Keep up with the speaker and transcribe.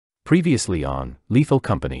Previously on Lethal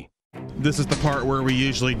Company. This is the part where we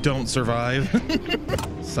usually don't survive.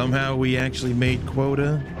 Somehow we actually made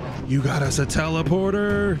quota. You got us a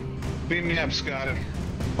teleporter. Beam me up, Scotty.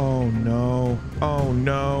 Oh no. Oh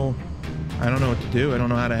no. I don't know what to do. I don't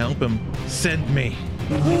know how to help him. Send me.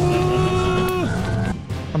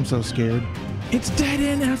 I'm so scared. It's dead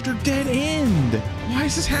end after dead end. Why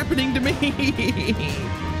is this happening to me? I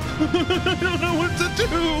don't know what to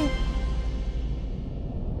do.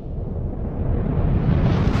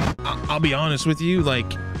 I'll be honest with you, like,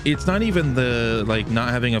 it's not even the, like, not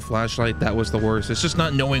having a flashlight that was the worst. It's just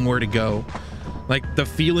not knowing where to go. Like, the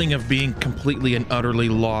feeling of being completely and utterly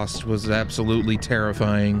lost was absolutely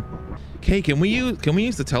terrifying. Okay, can we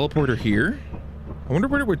use the teleporter here? I wonder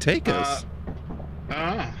where it would take us.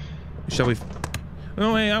 Shall we?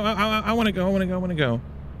 Oh wait, I want to go. I want to go.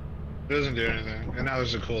 It doesn't do anything, and now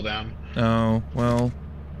there's a cooldown. Oh well,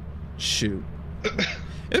 shoot.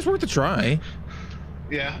 It's worth a try.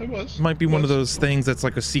 Yeah, it was. Might be one of those things that's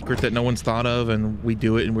like a secret that no one's thought of, and we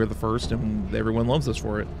do it, and we're the first, and everyone loves us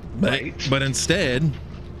for it. But instead,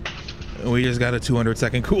 we just got a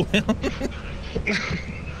 200-second cooldown.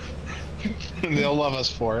 They'll love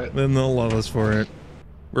us for it. Then they'll love us for it.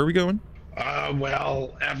 Where are we going?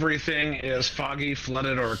 Well, everything is foggy,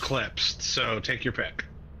 flooded, or eclipsed, so take your pick.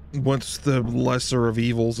 What's the lesser of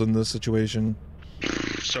evils in this situation?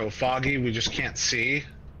 So foggy, we just can't see.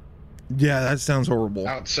 Yeah, that sounds horrible.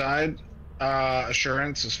 Outside,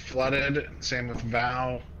 assurance is flooded. Same with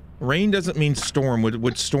vow. Rain doesn't mean storm.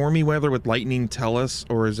 Would stormy weather with lightning tell us,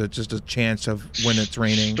 or is it just a chance of when it's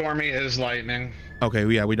raining? Stormy is lightning. Okay,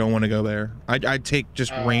 yeah, we don't want to go there. I'd take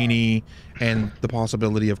just rainy and the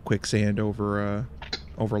possibility of quicksand over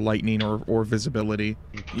lightning or visibility.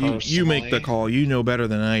 You make the call. You know better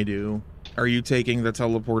than I do. Are you taking the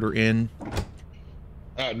teleporter in?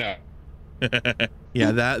 No.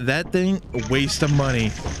 Yeah, that thing, a waste of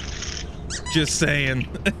money. Just saying.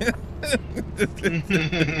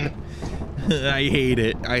 I hate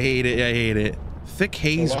it. I hate it. I hate it. Thick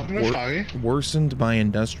haze worsened by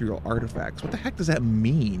industrial artifacts. What the heck does that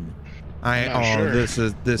mean? Sure.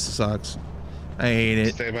 This sucks. I hate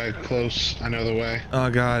it. Stay by close. I know the way. Oh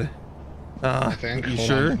god. I think. You Hold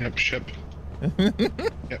sure? On. Yep. Ship. Yep.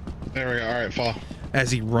 There we go. All right. Fall.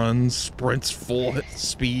 As he runs, sprints full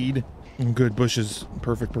speed. Good bushes.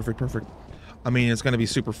 Perfect. Perfect. Perfect. I mean, it's gonna be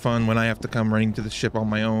super fun when I have to come running to the ship on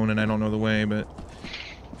my own and I don't know the way, but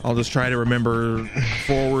I'll just try to remember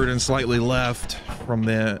forward and slightly left from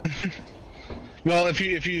the. Well, if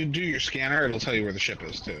you do your scanner, it'll tell you where the ship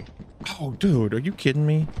is too. Oh, dude, are you kidding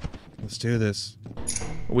me? Let's do this.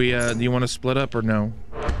 Do you want to split up or no?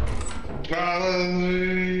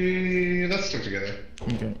 Let's stick together.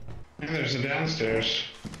 Okay. And there's a downstairs.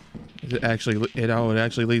 It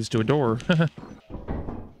actually leads to a door.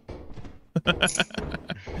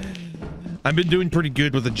 I've been doing pretty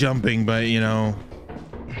good with the jumping, but you know,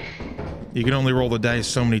 you can only roll the dice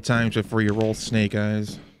so many times before you roll snake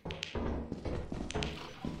eyes.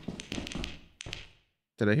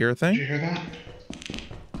 Did I hear a thing? Did you hear that?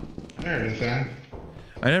 I heard a thing.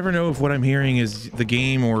 I never know if what I'm hearing is the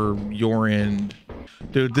game or your end.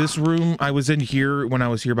 Dude, this room, I was in here when I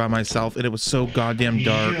was here by myself, and it was so goddamn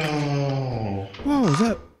dark. Yo. Whoa, is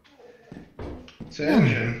that? It's an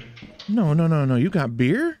engine. No. You got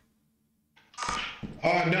beer?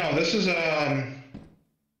 No, this is, I'm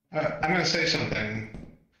gonna say something.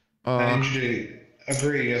 I need you to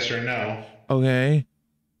agree, yes or no. Okay.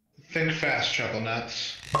 Think fast, Chuckle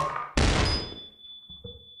Nuts.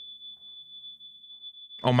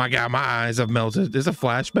 Oh my god, my eyes have melted. Is a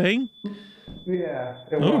flashbang? Yeah,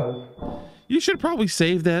 it was. You should probably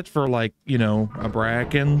save that for, like, you know, a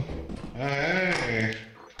bracken. Hey.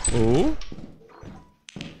 Oh.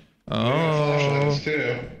 Flashlights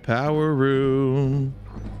too. Power room.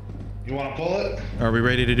 You want to pull it? Are we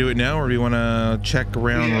ready to do it now, or do you want to check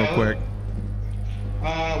around real quick?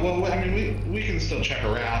 Well, I mean, we can still check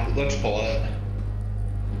around. Let's pull it.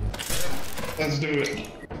 Let's do it.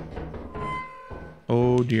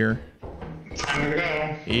 Oh dear. Time to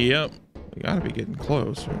go. Yep. We gotta be getting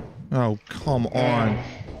close. Oh, come on.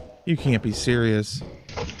 You can't be serious.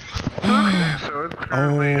 Oh,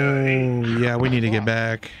 yeah, we need to get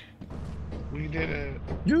back. We did it.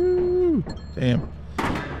 Yoo! Damn.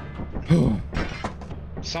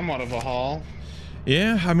 Somewhat of a haul.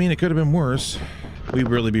 Yeah, I mean, it could have been worse. We'd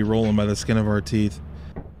really be rolling by the skin of our teeth.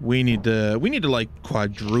 We need to like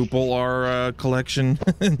quadruple our collection.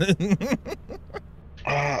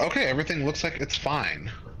 Okay, everything looks like it's fine.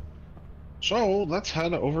 So let's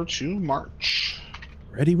head over to March.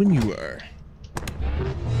 Ready when you are.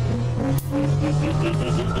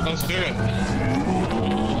 Let's do it.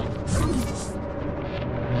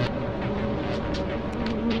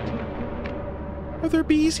 there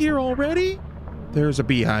bees here already? There's a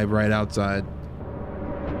beehive right outside.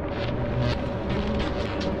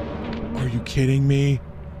 Are you kidding me?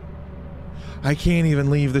 I can't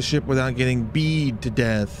even leave the ship without getting beed to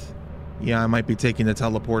death. Yeah, I might be taking the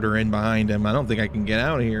teleporter in behind him. I don't think I can get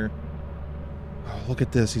out of here. Oh, look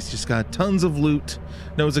at this. He's just got tons of loot.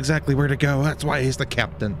 Knows exactly where to go. That's why he's the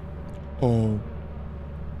captain. Oh.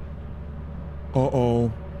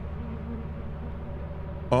 Uh-oh.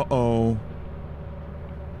 Uh-oh.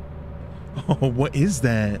 Oh, what is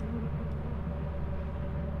that?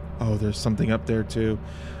 Oh, there's something up there too.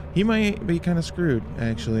 He might be kind of screwed,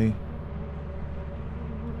 actually.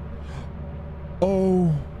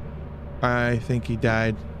 Oh, I think he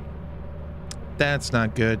died. That's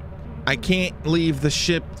not good. I can't leave the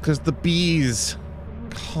ship because the bees.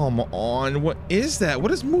 Come on, what is that?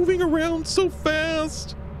 What is moving around so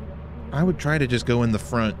fast? I would try to just go in the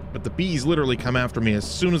front, but the bees literally come after me as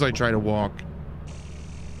soon as I try to walk.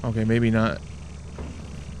 Okay, maybe not.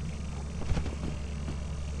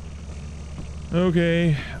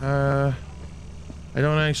 Okay, I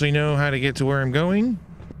don't actually know how to get to where I'm going.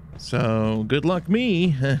 So, good luck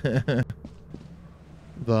me.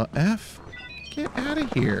 The F? Get out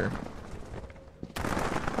of here.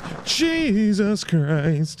 Jesus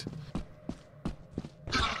Christ.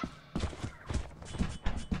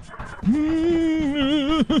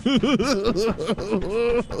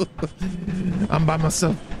 I'm by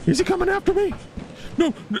myself. Is he coming after me?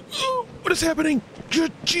 No. Oh, what is happening?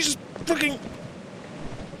 Jesus fucking.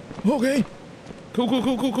 Okay.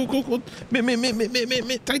 Cool.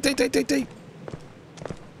 Tight.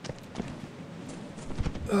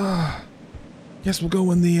 Guess we'll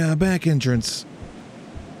go in the back entrance.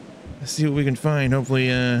 Let's see what we can find. Hopefully,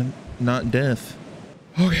 not death.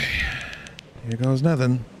 Okay. Here goes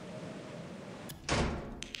nothing.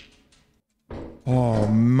 Oh,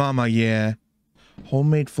 mama, yeah.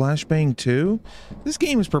 Homemade flashbang 2? This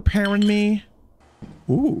game is preparing me.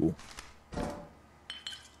 Ooh.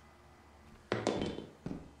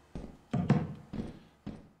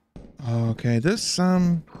 Okay, this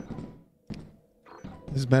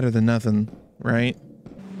is better than nothing, right?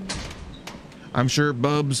 I'm sure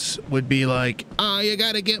Bubs would be like, you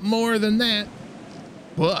gotta get more than that.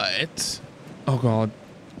 But, oh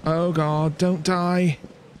God, don't die.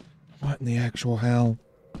 What in the actual hell?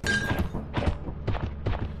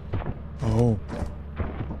 Oh,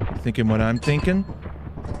 thinking what I'm thinking?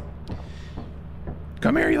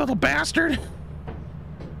 Come here, you little bastard.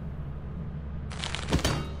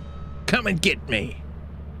 Come and get me.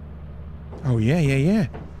 Oh, yeah.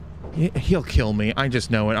 He'll kill me. I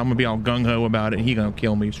just know it. I'm gonna be all gung-ho about it. He gonna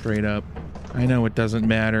kill me straight up. I know it doesn't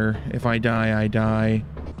matter. If I die, I die.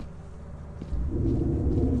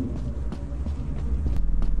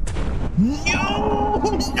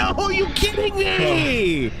 No, you kidding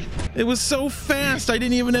me? It was so fast. I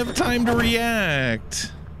didn't even have time to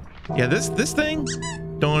react. Yeah, this thing,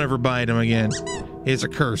 don't ever bite him again. It's a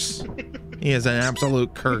curse. He is an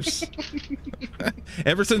absolute curse.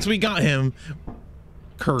 Ever since we got him,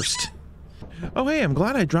 cursed. Oh, hey, I'm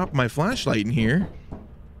glad I dropped my flashlight in here.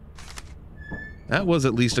 That was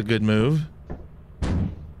at least a good move.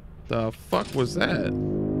 The fuck was that?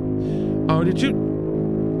 Oh, did you?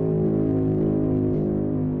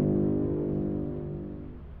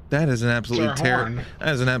 That is an absolutely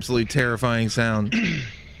terrifying sound.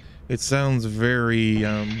 It sounds very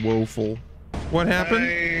woeful. What happened?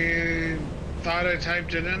 I thought I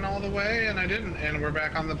typed it in all the way and I didn't, and we're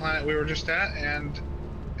back on the planet we were just at, and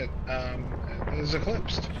it is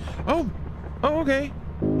eclipsed. Oh, okay.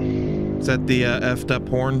 Is that the effed up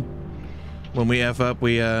horn? When we F up,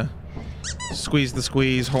 we squeeze the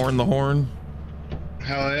squeeze, horn the horn.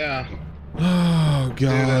 Hell yeah. Oh God. Do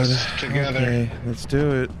this together. Okay, let's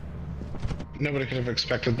do it. Nobody could have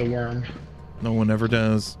expected the worm. No one ever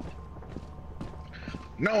does.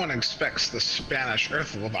 No one expects the Spanish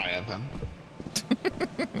Earth Leviathan.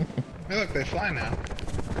 Hey, look, they fly now.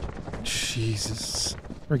 Jesus.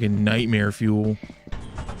 Friggin' nightmare fuel.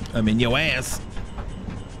 I'm in your ass.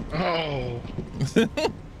 Oh.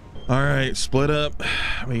 All right, split up.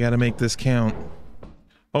 We gotta make this count.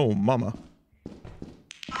 Oh, mama.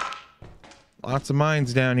 Lots of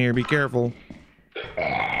mines down here. Be careful.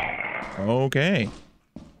 Okay.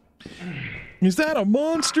 Is that a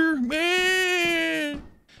monster? Man!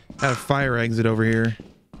 Got a fire exit over here.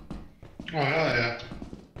 Oh, hell yeah.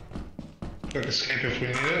 Quick escape if we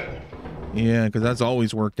need it. Yeah, because that's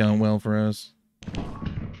always worked out well for us.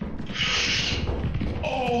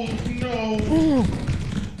 Oh, no.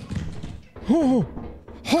 Oh,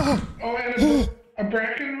 And a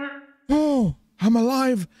bracken. oh, I'm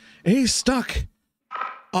alive. He's stuck.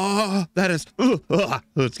 Oh, that is.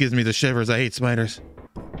 It gives me the shivers. I hate spiders.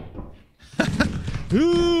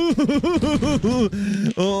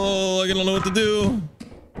 Oh, I don't know what to do.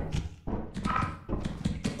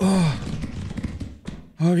 Oh.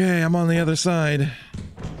 Okay, I'm on the other side.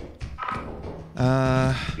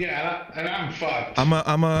 Yeah, and I'm fucked. I'm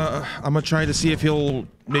gonna try to see if he'll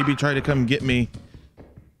maybe try to come get me.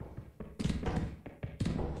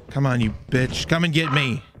 Come on, you bitch. Come and get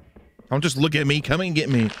me. Don't just look at me. Come and get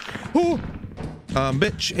me. Oh,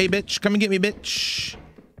 bitch. Hey, bitch. Come and get me, bitch.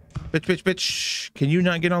 Bitch. Can you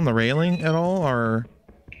not get on the railing at all, or?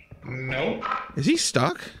 Nope. Is he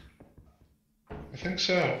stuck? I think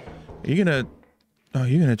so. You're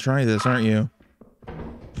gonna try this, aren't you?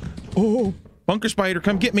 Oh, bunker spider,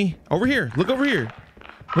 come get me. Over here. Look over here.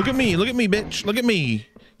 Look at me, bitch. Look at me.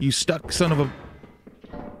 You stuck son of a...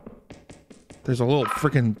 There's a little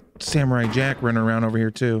freaking Samurai Jack running around over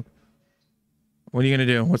here too. What are you gonna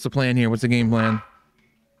do? What's the plan here? What's the game plan?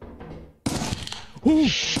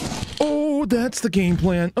 Oh, that's the game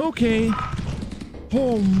plan. Okay.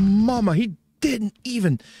 Oh, mama, he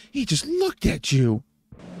just looked at you.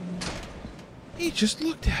 He just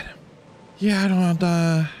looked at him. Yeah, I don't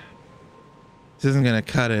this isn't gonna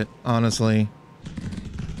cut it, honestly.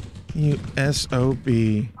 You SOB.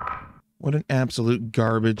 What an absolute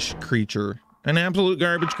garbage creature. An absolute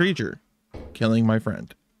garbage creature. Killing my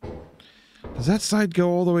friend. Does that side go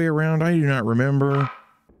all the way around? I do not remember.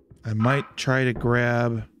 I might try to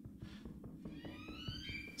grab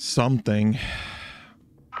something.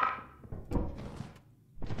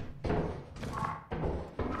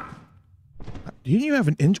 Didn't you have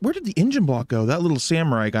an engine? Where did the engine block go? That little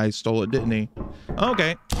samurai guy stole it, didn't he?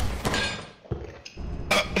 Okay.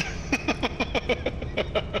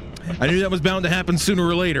 I knew that was bound to happen sooner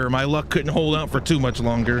or later. My luck couldn't hold out for too much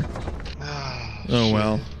longer. Oh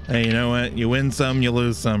well. Hey, you know what? You win some, you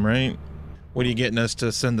lose some, right? What are you getting us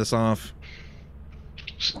to send this off?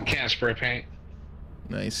 Can of spray paint.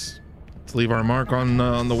 Nice. Let's leave our mark on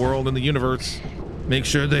the world and the universe. Make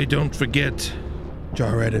sure they don't forget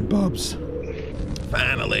Jarhead and Bubs.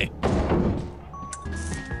 Finally.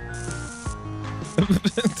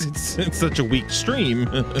 It's such a weak stream.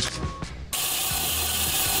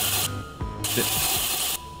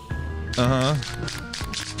 Uh-huh.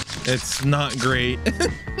 It's not great.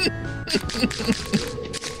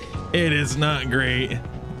 It is not great.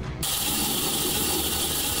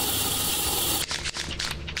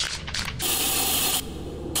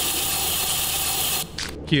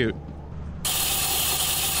 Cute.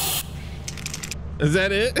 Is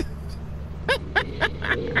that it?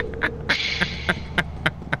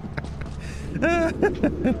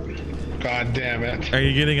 God damn it. Are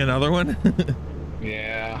you getting another one?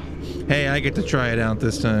 Yeah. Hey, I get to try it out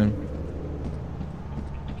this time.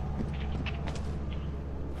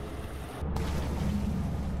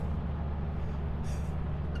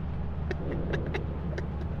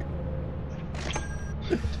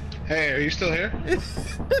 Hey, are you still here?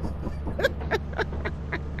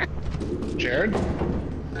 Jared?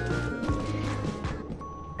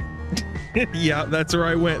 Yeah, that's where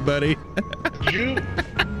I went, buddy. Did you?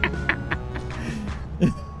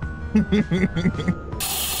 I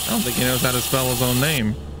don't think he knows how to spell his own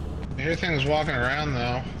name. I hear things walking around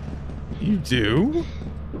though. You do?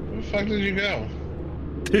 Where the fuck did you go?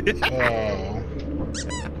 Oh.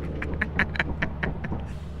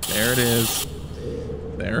 There it is.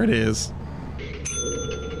 There it is.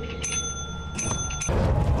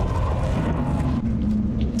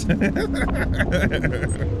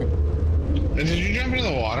 Did you jump into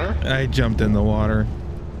the water? I jumped in the water.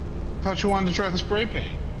 I thought you wanted to try the spray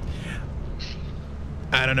paint.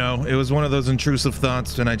 I don't know. It was one of those intrusive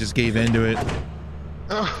thoughts and I just gave into it.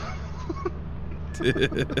 Oh.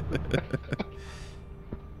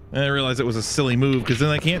 I realized it was a silly move because then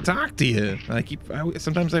I can't talk to you.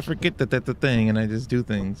 Sometimes I forget that that's a thing and I just do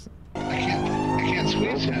things. I can't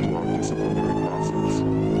squeeze him.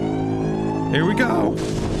 Here we go.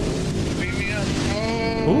 Beat me up.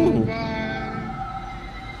 Oh, Ooh. God.